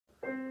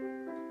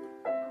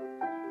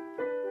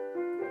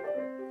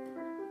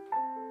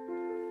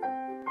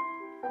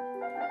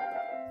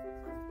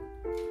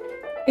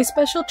A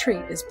special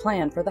treat is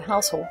planned for the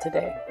household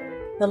today.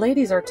 The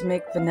ladies are to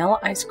make vanilla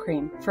ice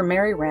cream for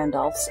Mary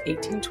Randolph's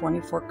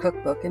 1824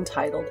 cookbook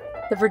entitled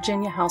The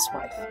Virginia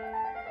Housewife.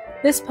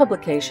 This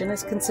publication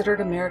is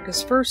considered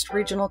America's first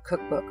regional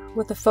cookbook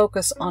with a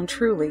focus on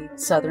truly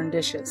Southern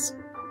dishes.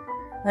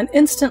 An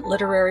instant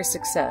literary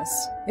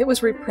success, it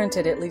was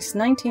reprinted at least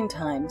 19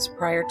 times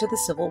prior to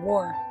the Civil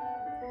War.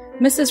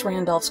 Mrs.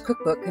 Randolph's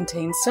cookbook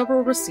contains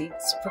several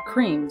receipts for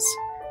creams,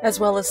 as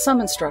well as some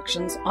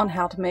instructions on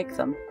how to make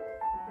them.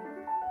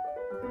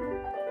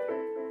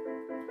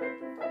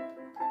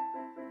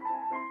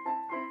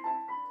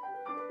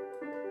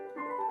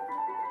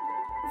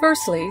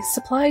 Firstly,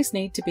 supplies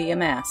need to be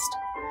amassed.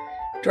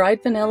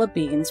 Dried vanilla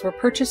beans were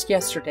purchased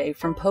yesterday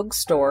from Pogue's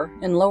store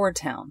in Lower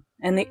Town,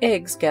 and the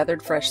eggs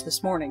gathered fresh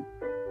this morning.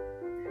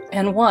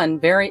 And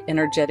one very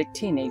energetic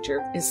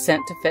teenager is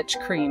sent to fetch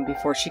cream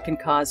before she can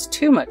cause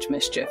too much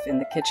mischief in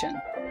the kitchen.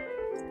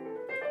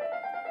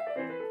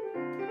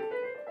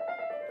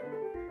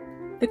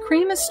 The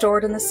cream is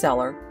stored in the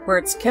cellar, where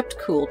it's kept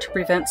cool to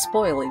prevent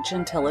spoilage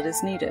until it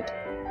is needed.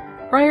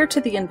 Prior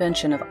to the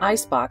invention of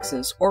ice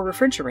boxes or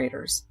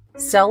refrigerators,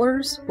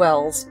 cellars,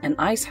 wells, and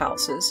ice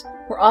houses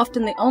were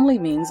often the only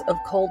means of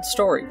cold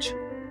storage.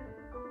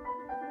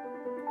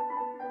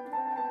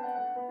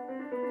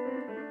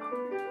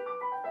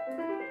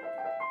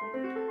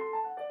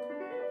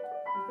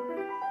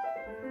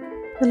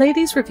 The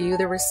ladies review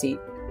the receipt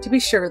to be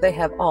sure they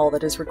have all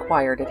that is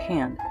required at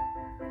hand.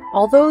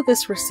 Although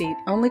this receipt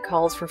only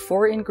calls for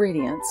 4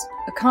 ingredients,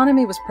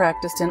 economy was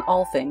practiced in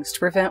all things to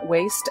prevent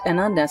waste and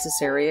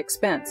unnecessary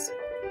expense.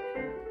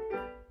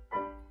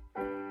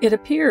 It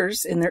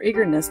appears, in their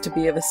eagerness to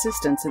be of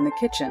assistance in the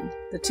kitchen,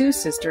 the two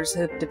sisters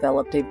have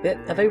developed a bit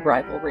of a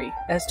rivalry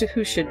as to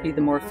who should be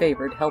the more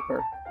favored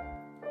helper.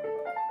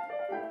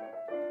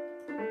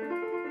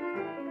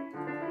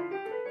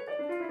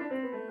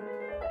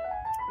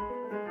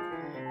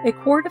 A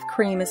quart of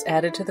cream is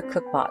added to the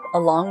cookpot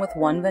along with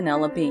 1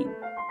 vanilla bean.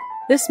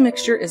 This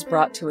mixture is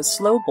brought to a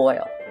slow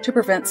boil to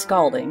prevent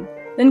scalding,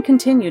 then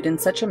continued in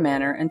such a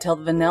manner until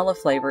the vanilla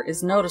flavor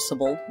is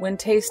noticeable when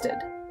tasted.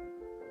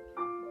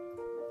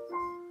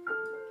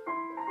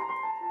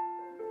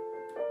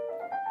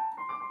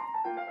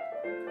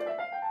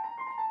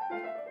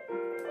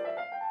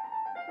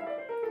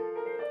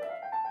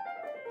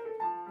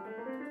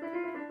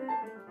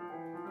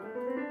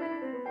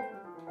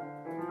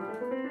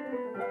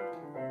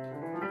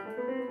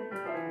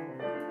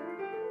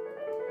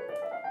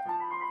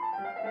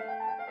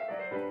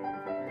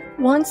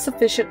 Once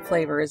sufficient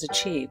flavor is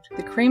achieved,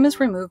 the cream is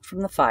removed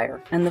from the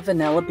fire and the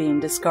vanilla bean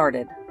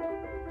discarded.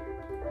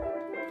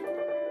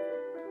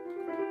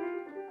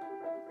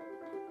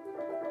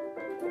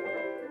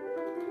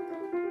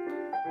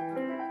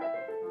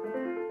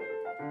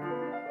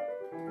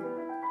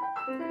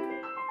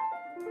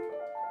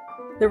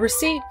 The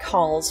receipt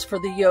calls for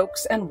the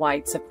yolks and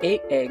whites of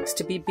 8 eggs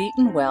to be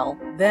beaten well,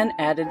 then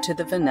added to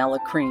the vanilla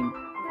cream.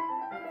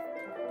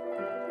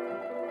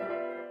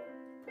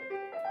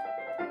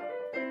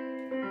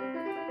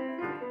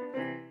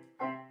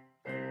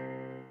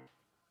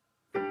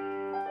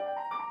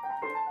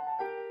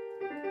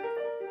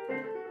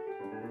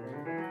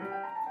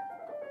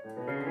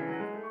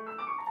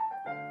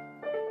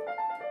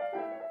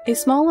 A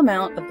small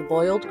amount of the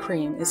boiled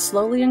cream is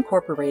slowly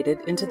incorporated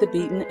into the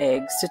beaten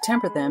eggs to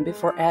temper them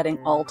before adding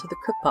all to the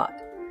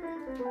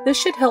cookpot.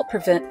 This should help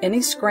prevent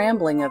any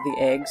scrambling of the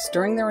eggs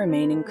during the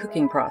remaining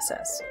cooking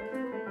process.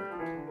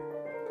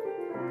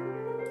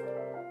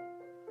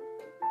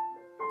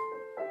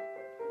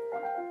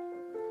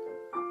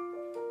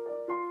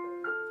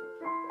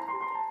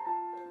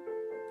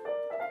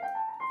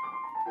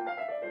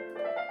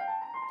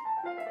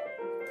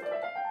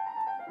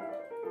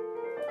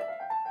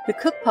 The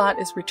cookpot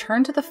is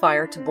returned to the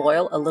fire to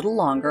boil a little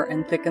longer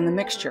and thicken the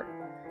mixture.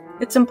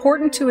 It's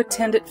important to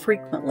attend it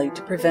frequently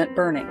to prevent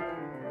burning.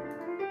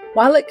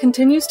 While it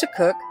continues to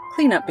cook,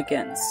 cleanup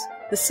begins.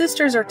 The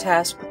sisters are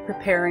tasked with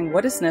preparing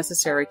what is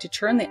necessary to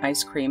churn the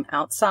ice cream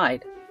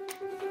outside.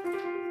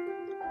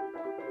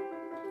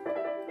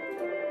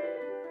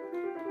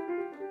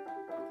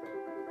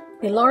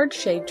 A large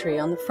shade tree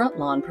on the front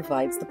lawn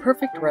provides the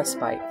perfect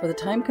respite for the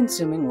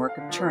time-consuming work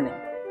of churning.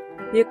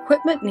 The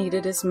equipment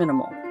needed is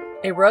minimal.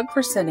 A rug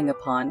for sitting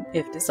upon,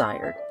 if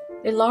desired,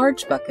 a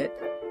large bucket,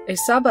 a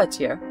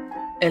sabatier,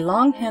 a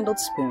long-handled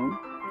spoon,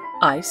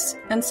 ice,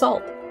 and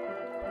salt.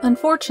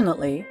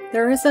 Unfortunately,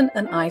 there isn't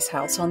an ice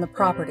house on the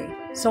property,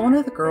 so one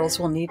of the girls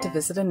will need to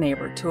visit a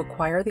neighbor to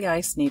acquire the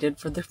ice needed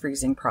for the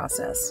freezing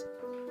process.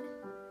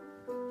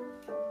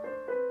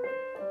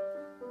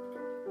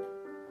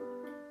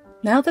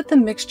 Now that the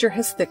mixture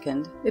has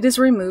thickened, it is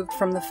removed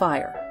from the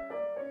fire.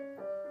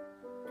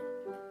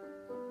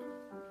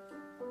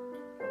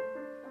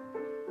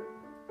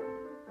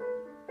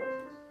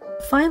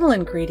 The final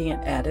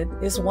ingredient added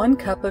is 1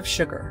 cup of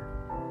sugar.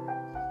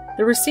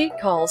 The receipt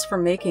calls for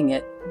making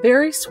it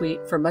very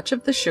sweet, for much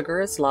of the sugar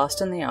is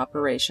lost in the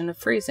operation of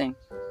freezing.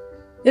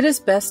 It is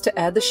best to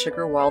add the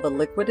sugar while the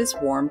liquid is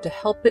warm to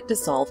help it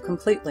dissolve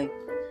completely.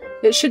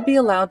 It should be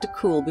allowed to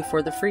cool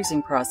before the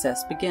freezing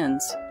process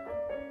begins.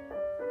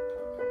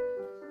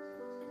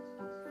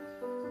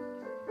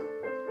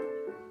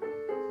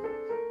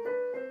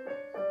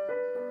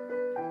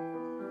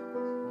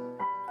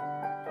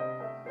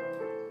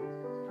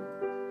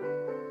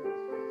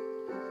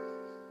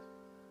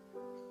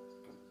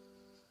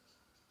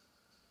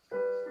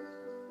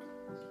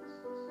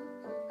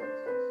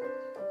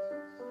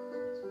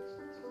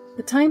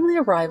 The timely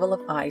arrival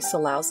of ice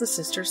allows the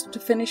sisters to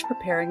finish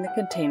preparing the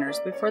containers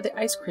before the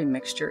ice cream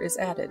mixture is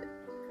added.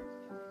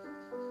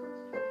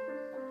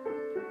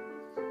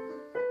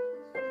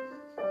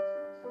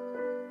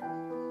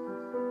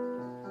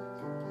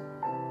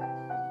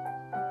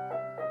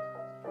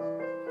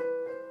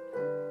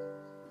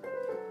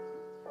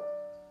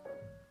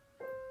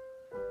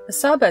 A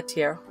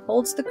sabatier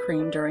holds the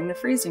cream during the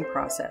freezing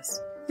process.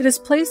 It is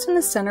placed in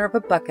the center of a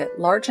bucket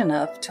large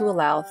enough to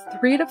allow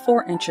 3 to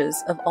 4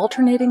 inches of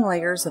alternating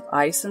layers of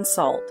ice and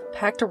salt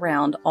packed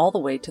around all the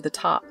way to the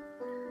top.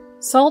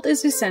 Salt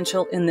is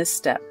essential in this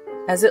step,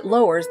 as it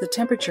lowers the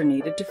temperature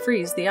needed to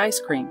freeze the ice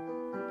cream.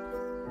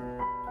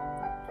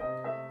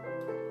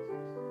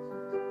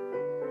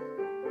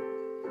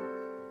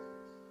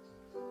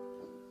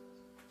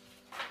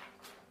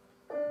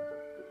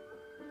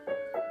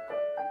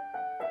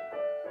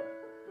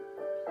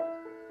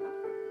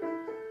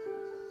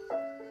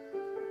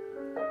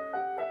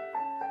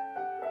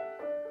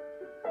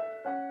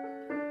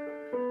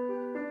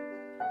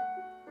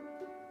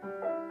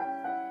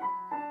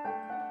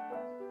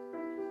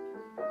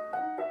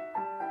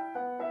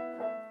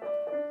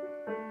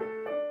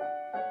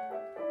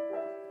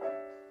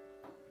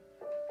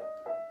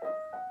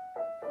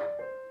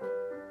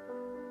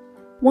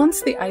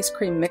 Once the ice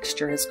cream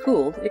mixture has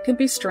cooled, it can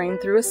be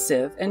strained through a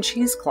sieve and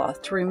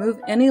cheesecloth to remove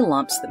any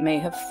lumps that may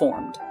have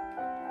formed.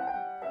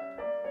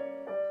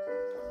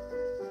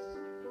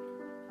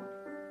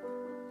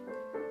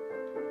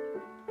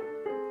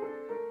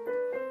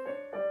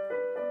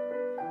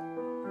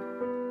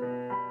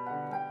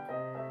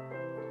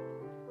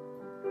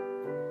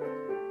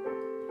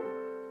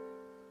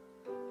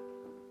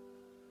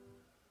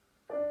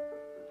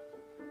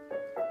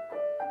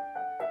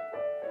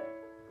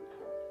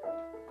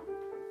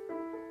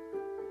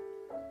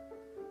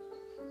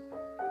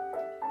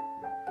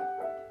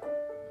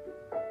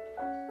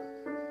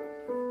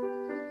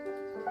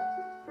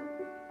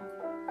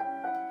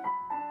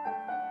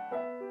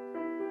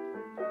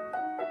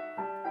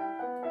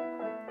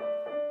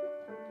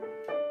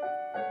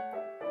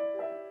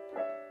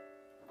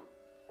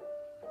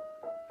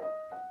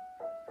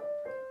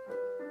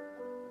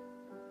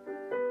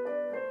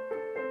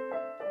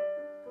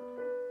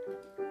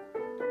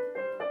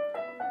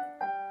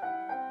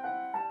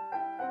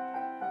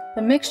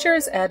 The mixture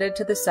is added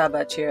to the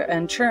sabatier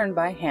and churned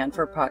by hand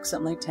for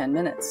approximately 10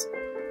 minutes.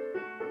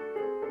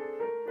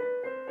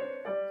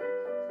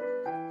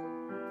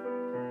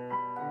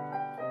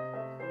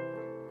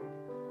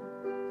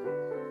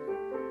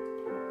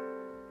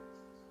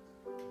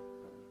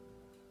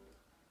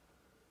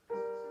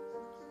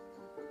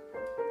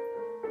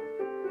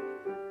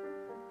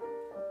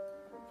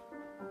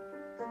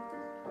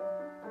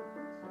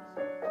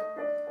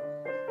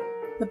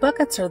 The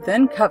buckets are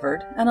then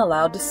covered and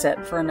allowed to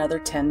set for another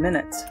 10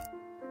 minutes.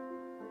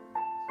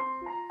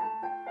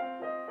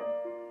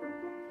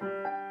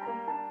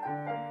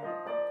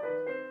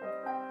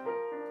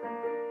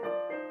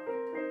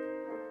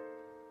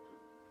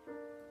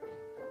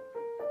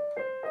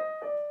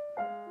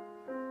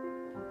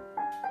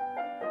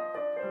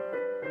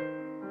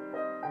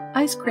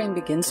 Ice cream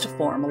begins to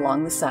form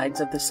along the sides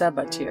of the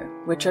sabatier,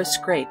 which are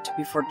scraped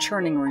before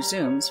churning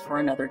resumes for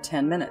another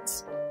 10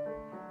 minutes.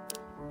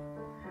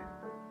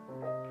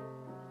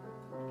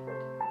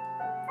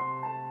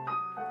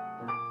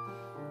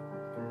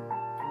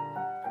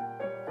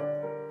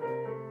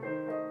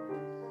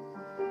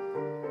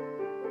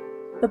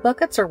 The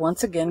buckets are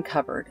once again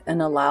covered and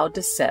allowed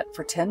to set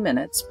for 10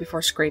 minutes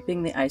before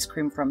scraping the ice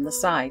cream from the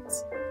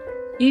sides.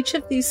 Each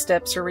of these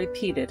steps are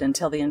repeated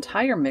until the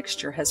entire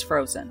mixture has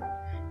frozen.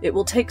 It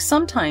will take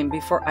some time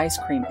before ice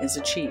cream is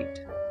achieved.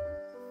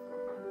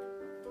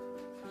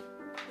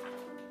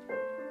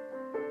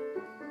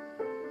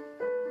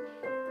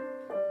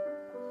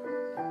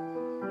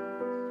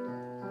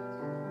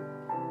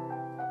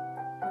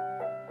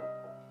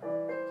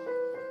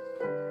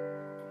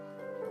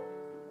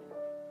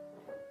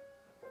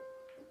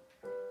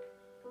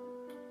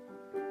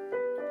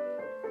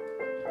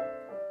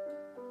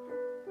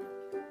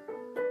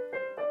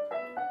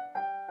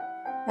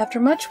 After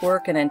much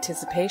work and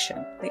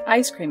anticipation, the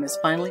ice cream is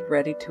finally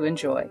ready to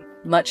enjoy,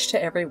 much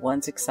to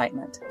everyone's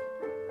excitement.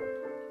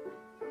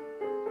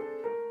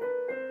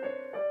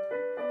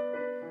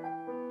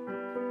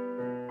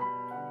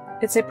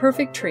 It's a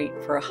perfect treat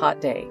for a hot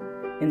day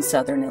in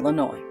southern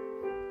Illinois.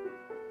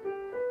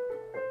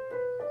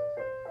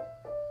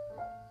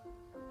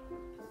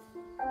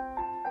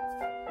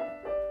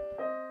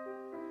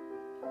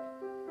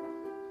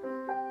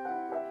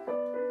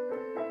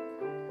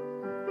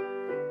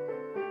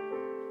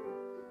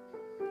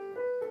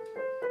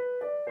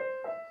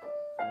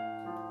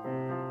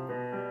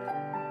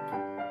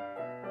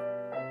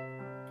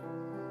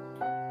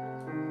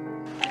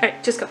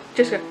 Alright, just go.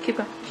 Just go. Keep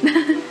going.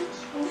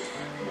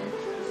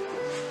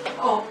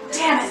 Oh,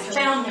 damn it.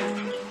 Found me. I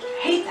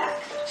hate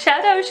that.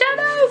 Shadow,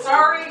 shadow!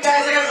 Sorry,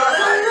 guys. I gotta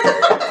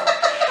go.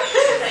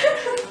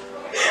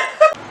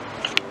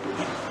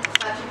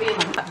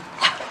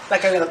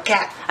 Like a little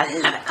cat. I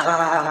love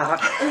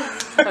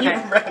it. Okay.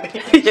 I'm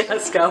ready. Yeah,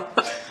 let's go.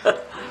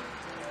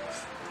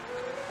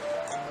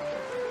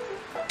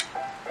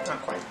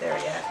 Not quite there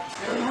yet.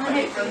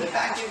 From the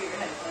back of your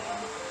head.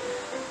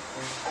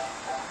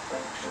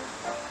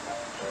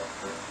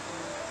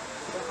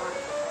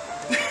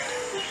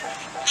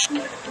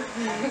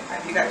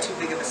 You got too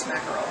big of a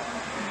smackerel.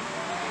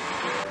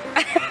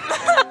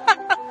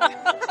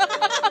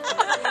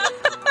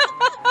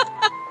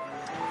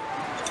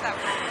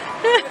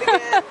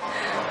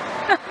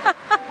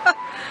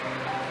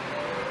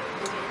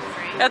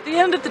 At the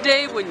end of the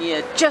day, when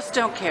you just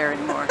don't care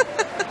anymore.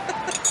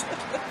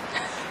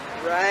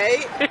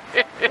 Right?